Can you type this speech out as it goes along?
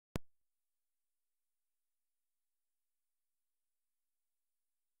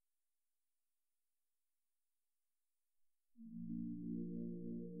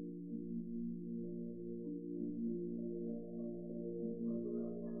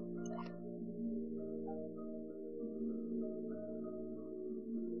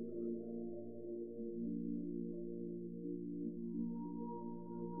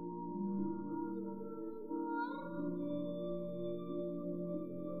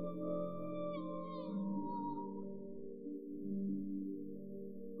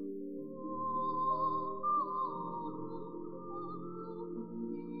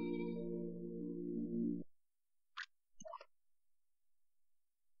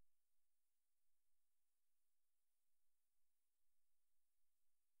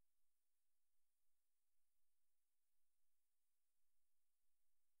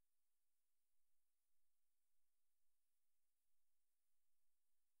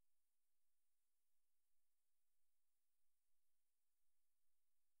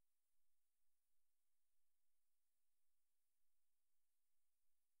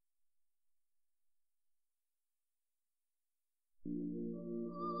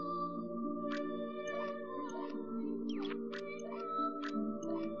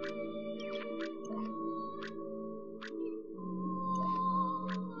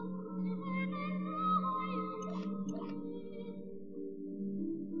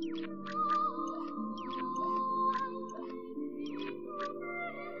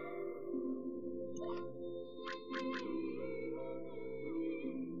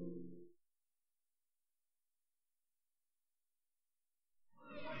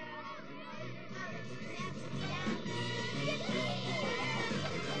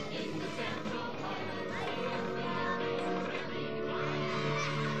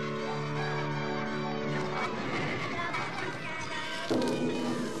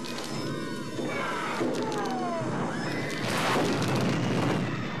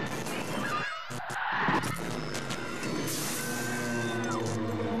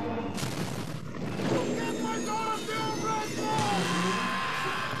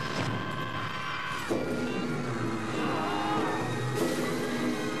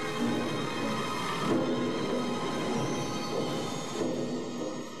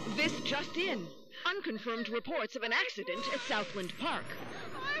just in. Unconfirmed reports of an accident at Southland Park.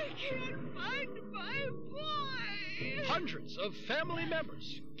 I can't find my boy! Hundreds of family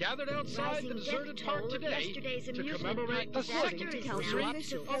members gathered outside the deserted park today to commemorate the second anniversary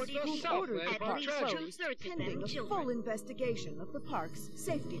of the Southland Park tragedy. Pending a full investigation of the park's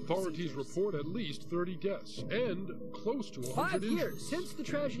safety Authorities report at least 30 deaths and close to 100 5 years since the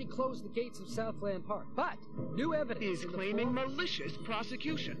tragedy closed the gates of Southland Park, but new evidence Is claiming malicious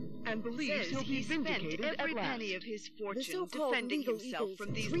prosecution and believes he'll be vindicated at every last. penny of his The fortune so-called defending Legal himself Eagles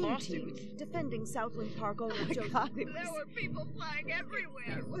from these dream lawsuits. team defending Southland Park owner Joseph There were people flying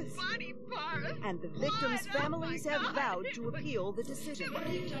everywhere. Body parts. and the victims' families have vowed to appeal the decision.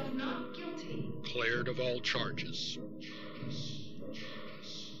 Not guilty. Cleared of all charges.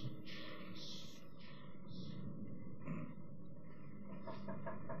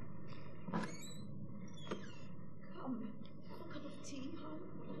 Come, a cup of tea, hon?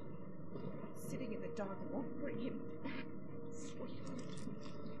 Sitting in the dark won't bring him back, sweetheart.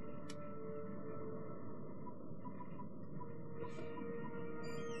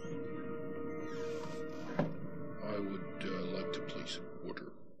 I would like to place an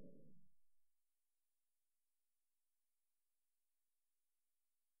order.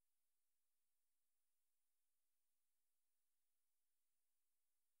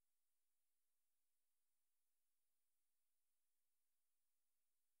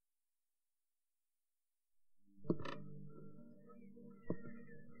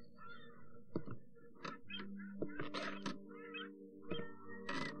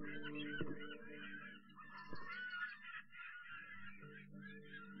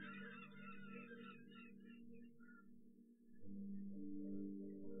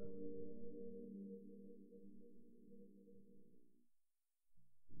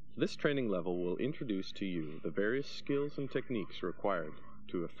 This training level will introduce to you the various skills and techniques required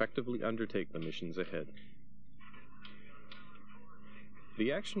to effectively undertake the missions ahead.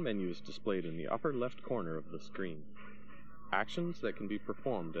 The action menu is displayed in the upper left corner of the screen. Actions that can be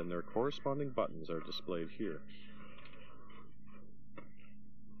performed and their corresponding buttons are displayed here.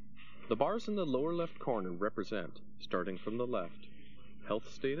 The bars in the lower left corner represent, starting from the left,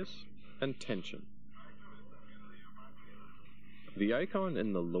 health status and tension. The icon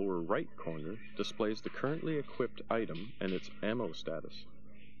in the lower right corner displays the currently equipped item and its ammo status.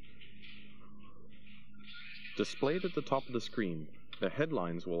 Displayed at the top of the screen, the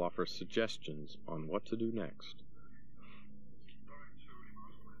headlines will offer suggestions on what to do next.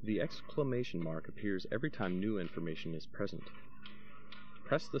 The exclamation mark appears every time new information is present.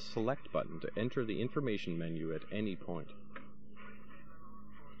 Press the Select button to enter the information menu at any point.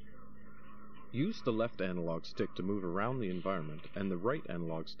 Use the left analog stick to move around the environment and the right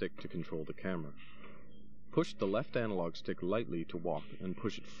analog stick to control the camera. Push the left analog stick lightly to walk and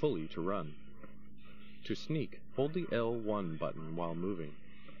push it fully to run. To sneak, hold the L1 button while moving.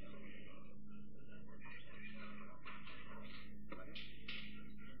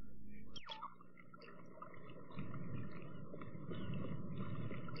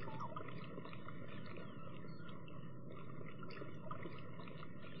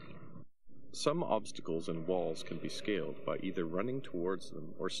 Some obstacles and walls can be scaled by either running towards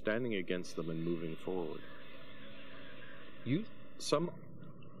them or standing against them and moving forward.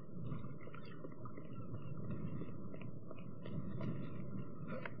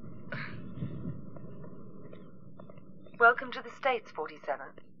 Welcome to the States, 47.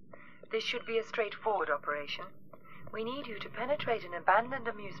 This should be a straightforward operation. We need you to penetrate an abandoned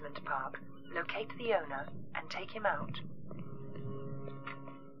amusement park, locate the owner, and take him out.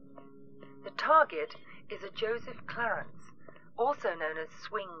 The target is a Joseph Clarence, also known as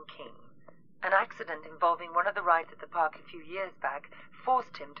Swing King. An accident involving one of the rides at the park a few years back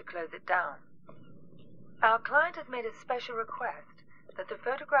forced him to close it down. Our client has made a special request that the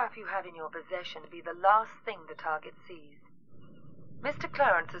photograph you have in your possession be the last thing the target sees. Mr.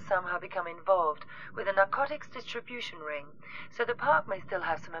 Clarence has somehow become involved with a narcotics distribution ring, so the park may still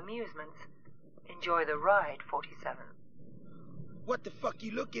have some amusements. Enjoy the ride, 47. What the fuck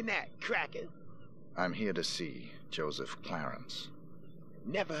you looking at, cracker? I'm here to see Joseph Clarence.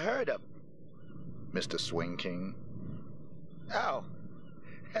 Never heard of him. Mr. Swing King? Oh,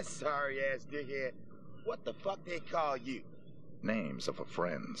 that sorry-ass dickhead. What the fuck they call you? Names of a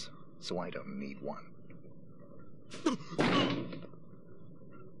friends, so I don't need one.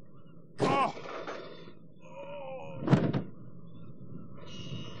 Oh!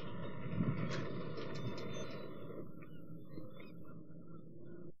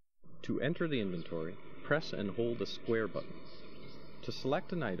 To enter the inventory, press and hold the square button. To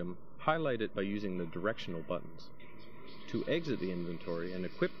select an item, highlight it by using the directional buttons. To exit the inventory and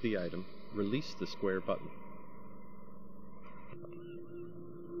equip the item, release the square button.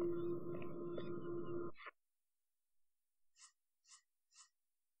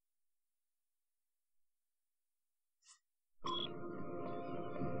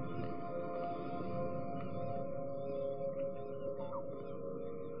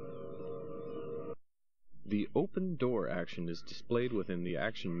 The open door action is displayed within the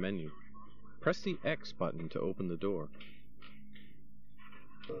action menu. Press the X button to open the door.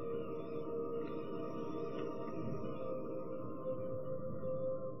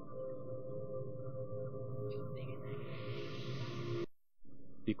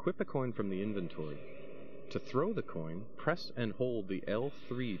 Equip a coin from the inventory. To throw the coin, press and hold the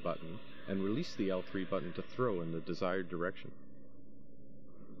L3 button and release the L3 button to throw in the desired direction.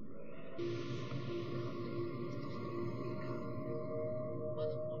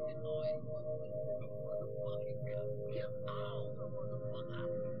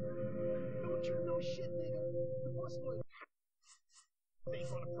 They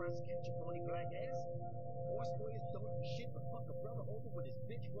gonna prosecute your bony black ass? Horse lawyers don't do shit but fuck a brother over when his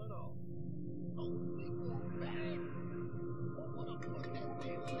bitch run off. Oh, big old bad. What the fuck that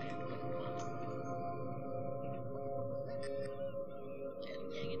damn man? What was that? Just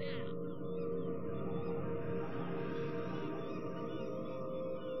check it out.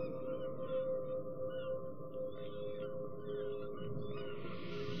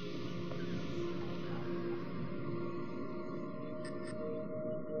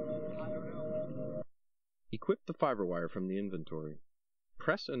 Equip the fiber wire from the inventory.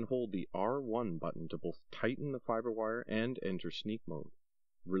 Press and hold the R1 button to both tighten the fiber wire and enter sneak mode.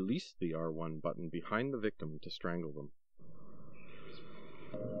 Release the R1 button behind the victim to strangle them.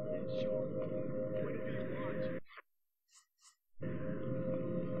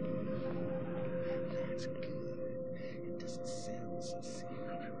 That's good. It doesn't sound so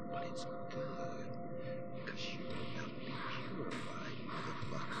secret, but it's good. Because you're about to be purified,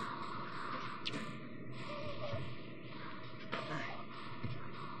 motherfucker.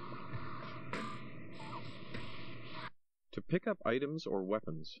 To pick up items or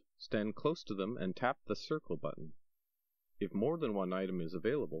weapons, stand close to them and tap the circle button. If more than one item is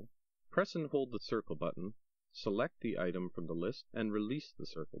available, press and hold the circle button, select the item from the list, and release the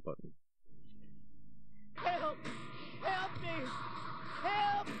circle button. Help! Help me!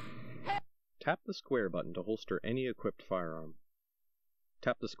 Help! Tap the square button to holster any equipped firearm.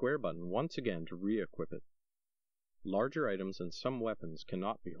 Tap the square button once again to re-equip it. Larger items and some weapons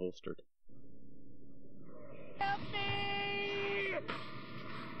cannot be holstered. Help me!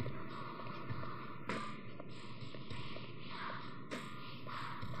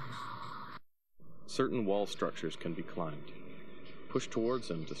 Certain wall structures can be climbed. Push towards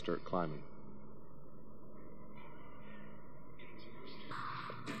them to start climbing.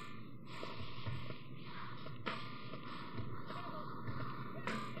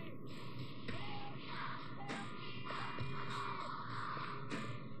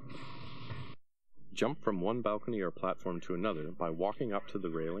 Jump from one balcony or platform to another by walking up to the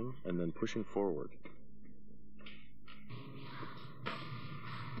railing and then pushing forward.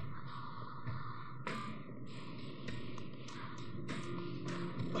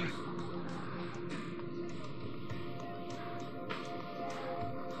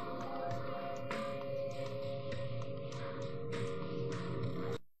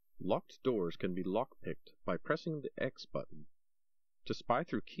 Locked doors can be lockpicked by pressing the X button. To spy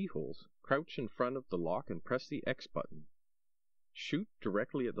through keyholes, crouch in front of the lock and press the X button. Shoot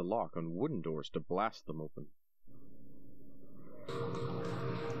directly at the lock on wooden doors to blast them open.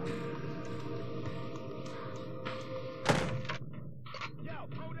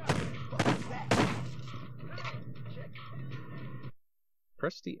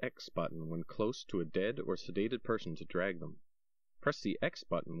 Press the X button when close to a dead or sedated person to drag them. Press the X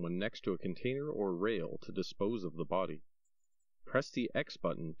button when next to a container or rail to dispose of the body. Press the X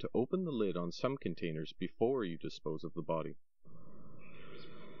button to open the lid on some containers before you dispose of the body.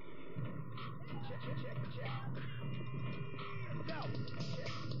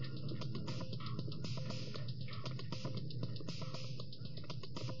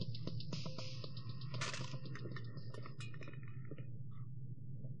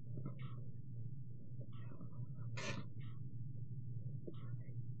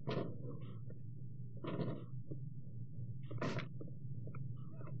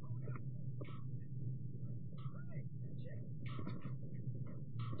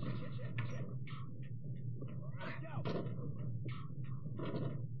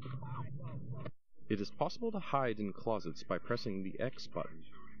 It is possible to hide in closets by pressing the X button.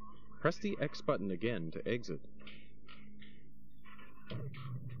 Press the X button again to exit.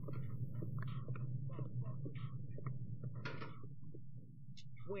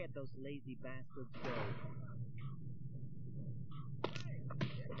 Where'd those lazy bastards go?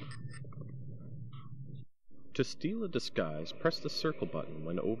 To steal a disguise, press the circle button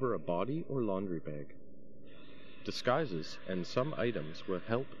when over a body or laundry bag. Disguises and some items will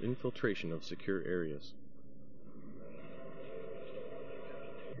help infiltration of secure areas.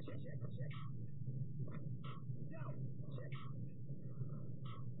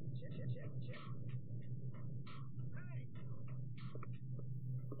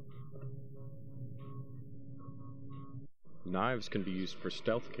 Knives can be used for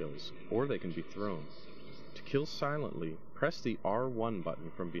stealth kills, or they can be thrown. To kill silently, press the R1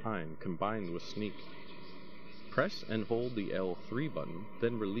 button from behind combined with sneak. Press and hold the L3 button,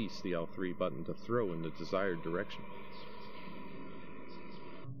 then release the L3 button to throw in the desired direction.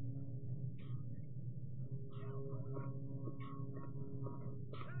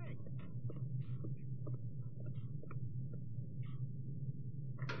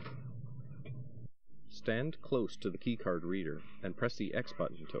 Stand close to the keycard reader and press the X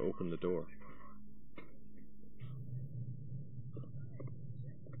button to open the door.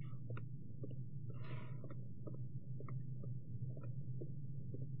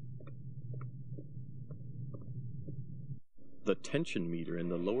 The tension meter in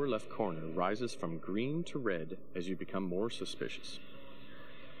the lower left corner rises from green to red as you become more suspicious.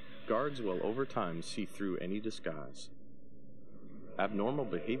 Guards will over time see through any disguise. Abnormal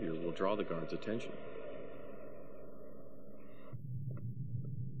behavior will draw the guard's attention.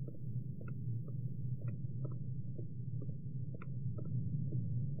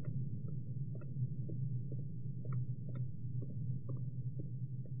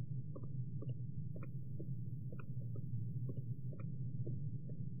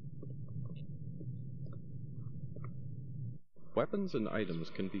 Weapons and items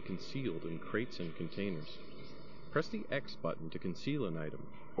can be concealed in crates and containers. Press the X button to conceal an item,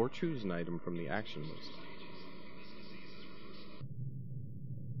 or choose an item from the action list.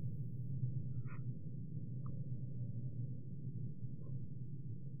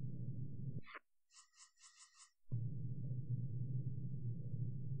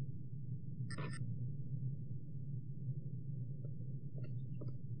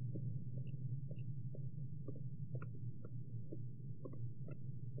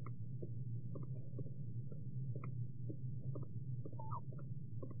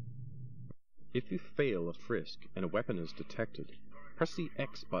 If you fail a frisk and a weapon is detected, press the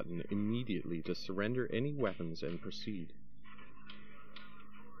X button immediately to surrender any weapons and proceed.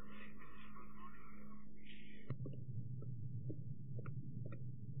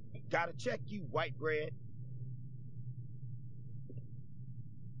 Gotta check you, white bread.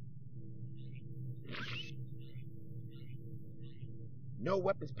 No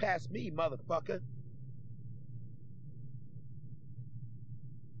weapons past me, motherfucker.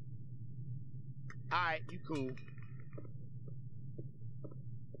 Alright, you cool.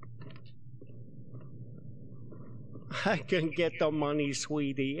 I can get the money,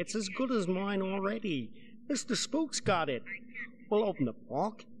 sweetie. It's as good as mine already. Mr. Spook's got it. We'll open the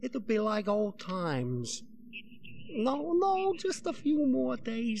park. It'll be like old times. No, just a few more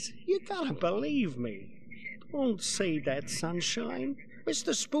days. You gotta believe me. Don't say that, sunshine.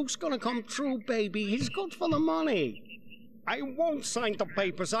 Mr. Spook's gonna come through, baby. He's good for the money. I won't sign the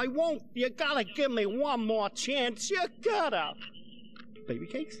papers. I won't. You gotta give me one more chance. You gotta. Baby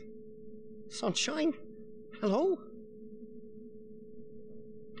cakes? Sunshine? Hello?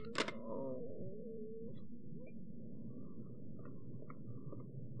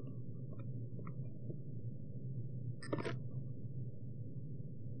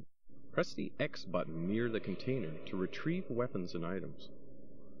 Press the X button near the container to retrieve weapons and items.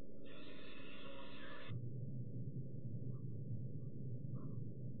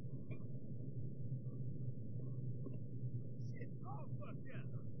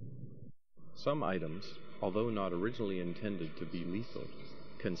 Some items, although not originally intended to be lethal,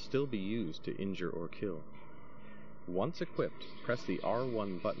 can still be used to injure or kill. Once equipped, press the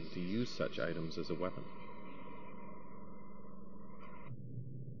R1 button to use such items as a weapon.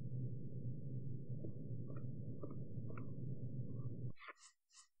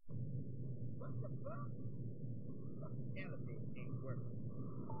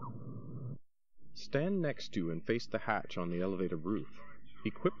 Stand next to and face the hatch on the elevator roof.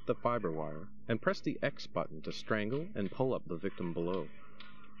 Equip the fiber wire, and press the X button to strangle and pull up the victim below.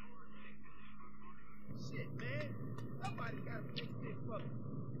 Shit, man. Somebody gotta fix this fucker.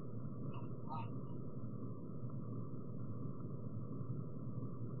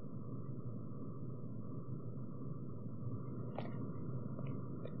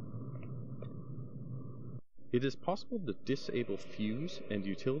 It is possible to disable fuse and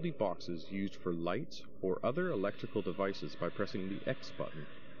utility boxes used for lights or other electrical devices by pressing the X button.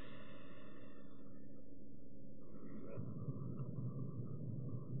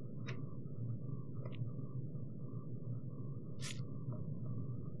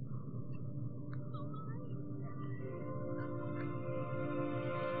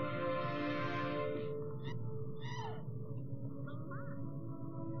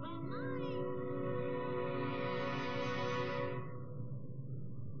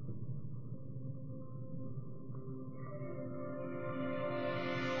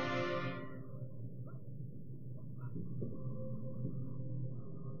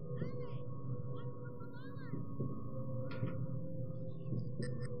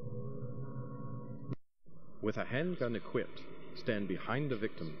 With a handgun equipped, stand behind the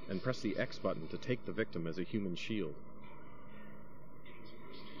victim and press the X button to take the victim as a human shield.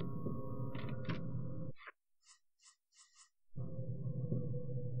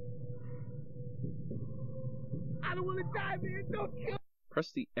 I don't want to die, man. Don't kill.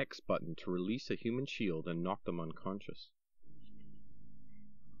 Press the X button to release a human shield and knock them unconscious.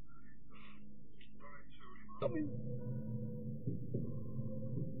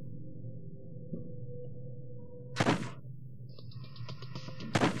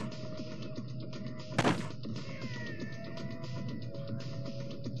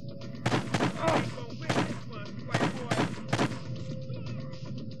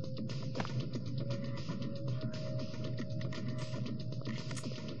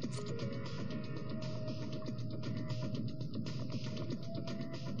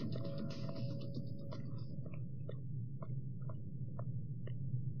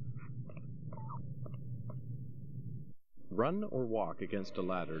 Run or walk against a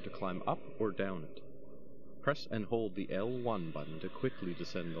ladder to climb up or down it. Press and hold the L1 button to quickly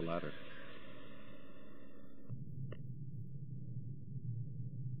descend the ladder.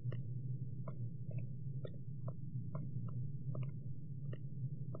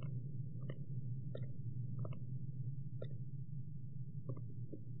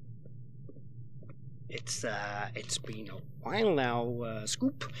 It's been a while now,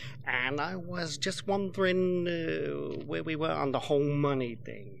 Scoop, and I was just wondering where we were on the whole money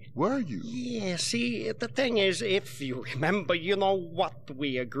thing. Were you? Yeah, see, the thing is, if you remember, you know, what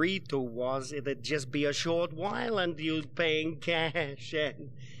we agreed to was it'd just be a short while and you'd pay in cash, and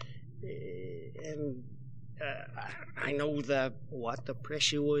I know the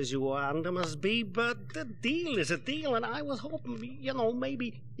pressures you are under must be, but the deal is a deal, and I was hoping, you know,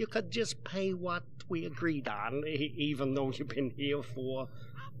 maybe you could just pay what we agreed on, even though you've been here for,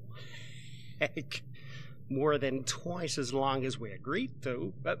 heck, more than twice as long as we agreed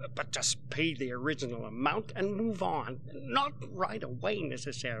to. But just pay the original amount and move on. Not right away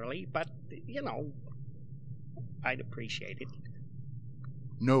necessarily, but, you know, I'd appreciate it.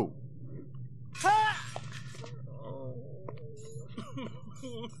 No. Ha!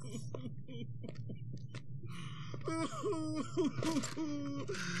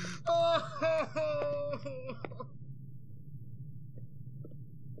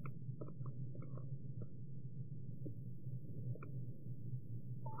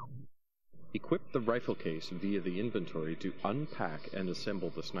 Equip the rifle case via the inventory to unpack and assemble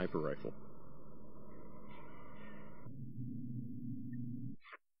the sniper rifle.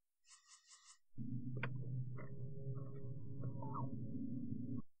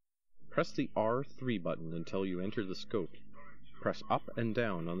 Press the R3 button until you enter the scope. Press up and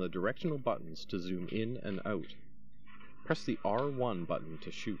down on the directional buttons to zoom in and out. Press the R1 button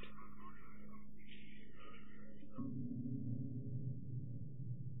to shoot.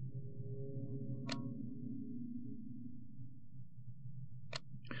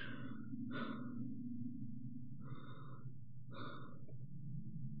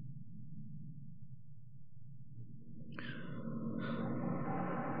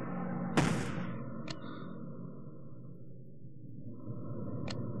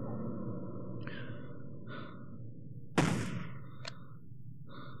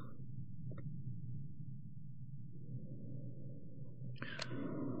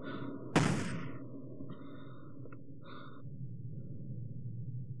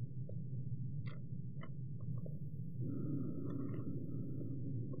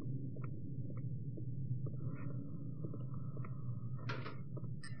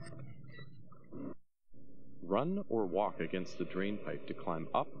 Run or walk against the drain pipe to climb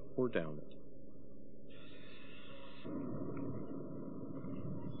up or down it.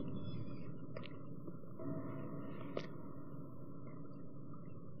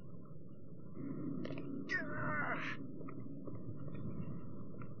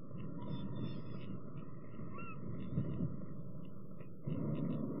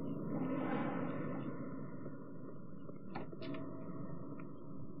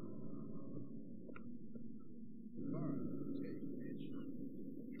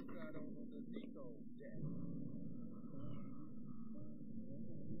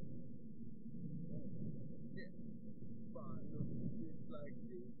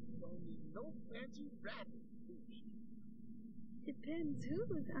 fancy wrapping feast. Depends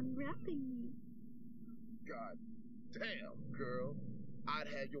who's unwrapping me. God damn, girl. I'd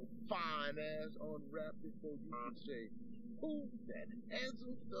have your fine ass unwrapped before you could say, "Who's that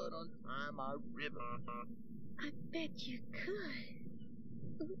handsome stud untie my ribbon?" I bet you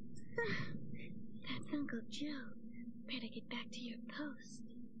could. Oops. That's Uncle Joe. Better get back to your post.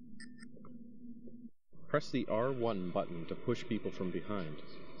 Press the R1 button to push people from behind.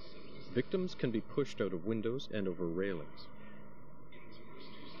 Victims can be pushed out of windows and over railings.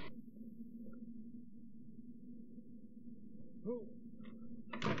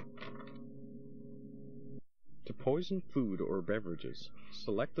 To poison food or beverages,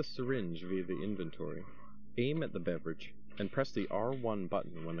 select the syringe via the inventory, aim at the beverage, and press the R1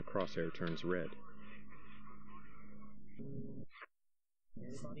 button when the crosshair turns red.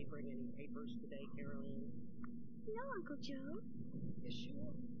 Anybody bring any papers today, Caroline? No, Uncle Joe. You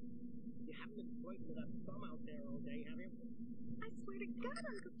sure? You haven't been floating with that thumb out there all day, have you? I swear to God,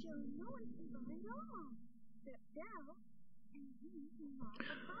 Uncle Joe, no one's been by at all. Except Dell. And he's not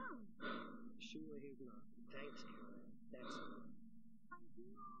a bum. Sure he's not. Thanks, Caroline. That's all. Are you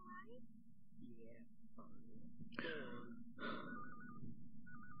alright? Yeah, fine. Go on.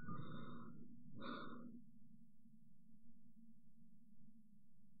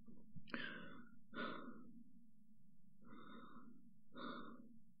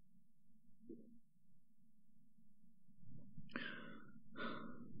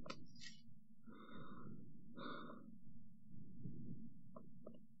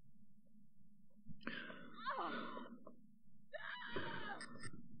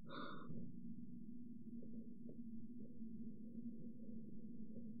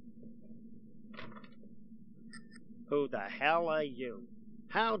 Who the hell are you?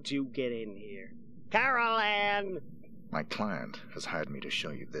 How'd you get in here? Caroline! My client has hired me to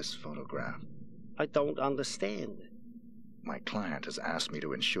show you this photograph. I don't understand. My client has asked me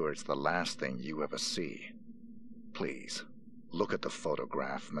to ensure it's the last thing you ever see. Please, look at the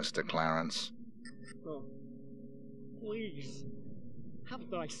photograph, Mr. Clarence. Oh, please.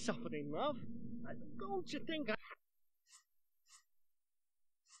 Haven't I suffered enough? Don't you think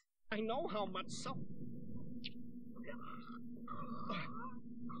I know how much suffering...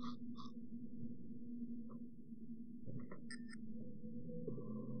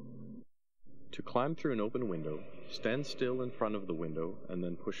 To climb through an open window, stand still in front of the window and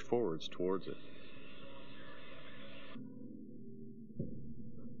then push forwards towards it.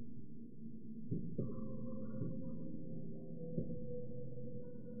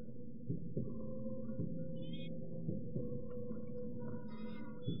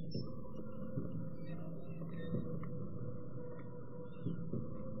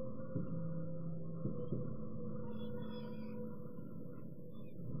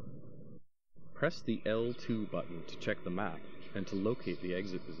 Press the L2 button to check the map and to locate the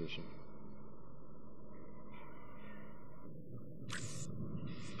exit position.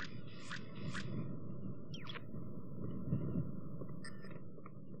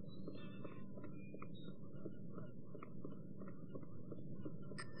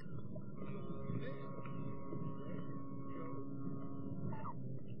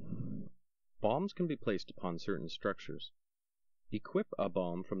 Bombs can be placed upon certain structures. Equip a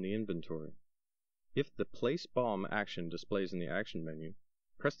bomb from the inventory. If the Place Bomb action displays in the action menu,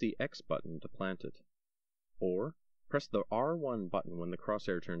 press the X button to plant it. Or, press the R1 button when the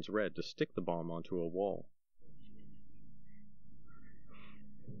crosshair turns red to stick the bomb onto a wall.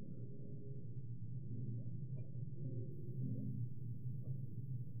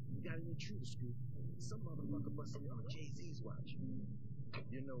 Got an intruder scoop. Some motherfucker busting on Jay-Z's watch.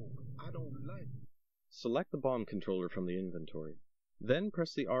 You know, I don't like it. Select the bomb controller from the inventory. Then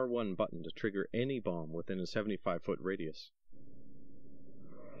press the R1 button to trigger any bomb within a 75-foot radius.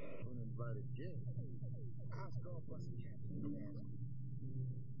 Uninvited guest. I was gonna bust a cat in the ass.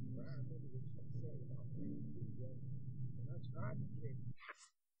 But I remember what you said about playing video. And I tried to get it.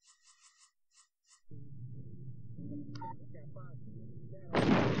 I got five.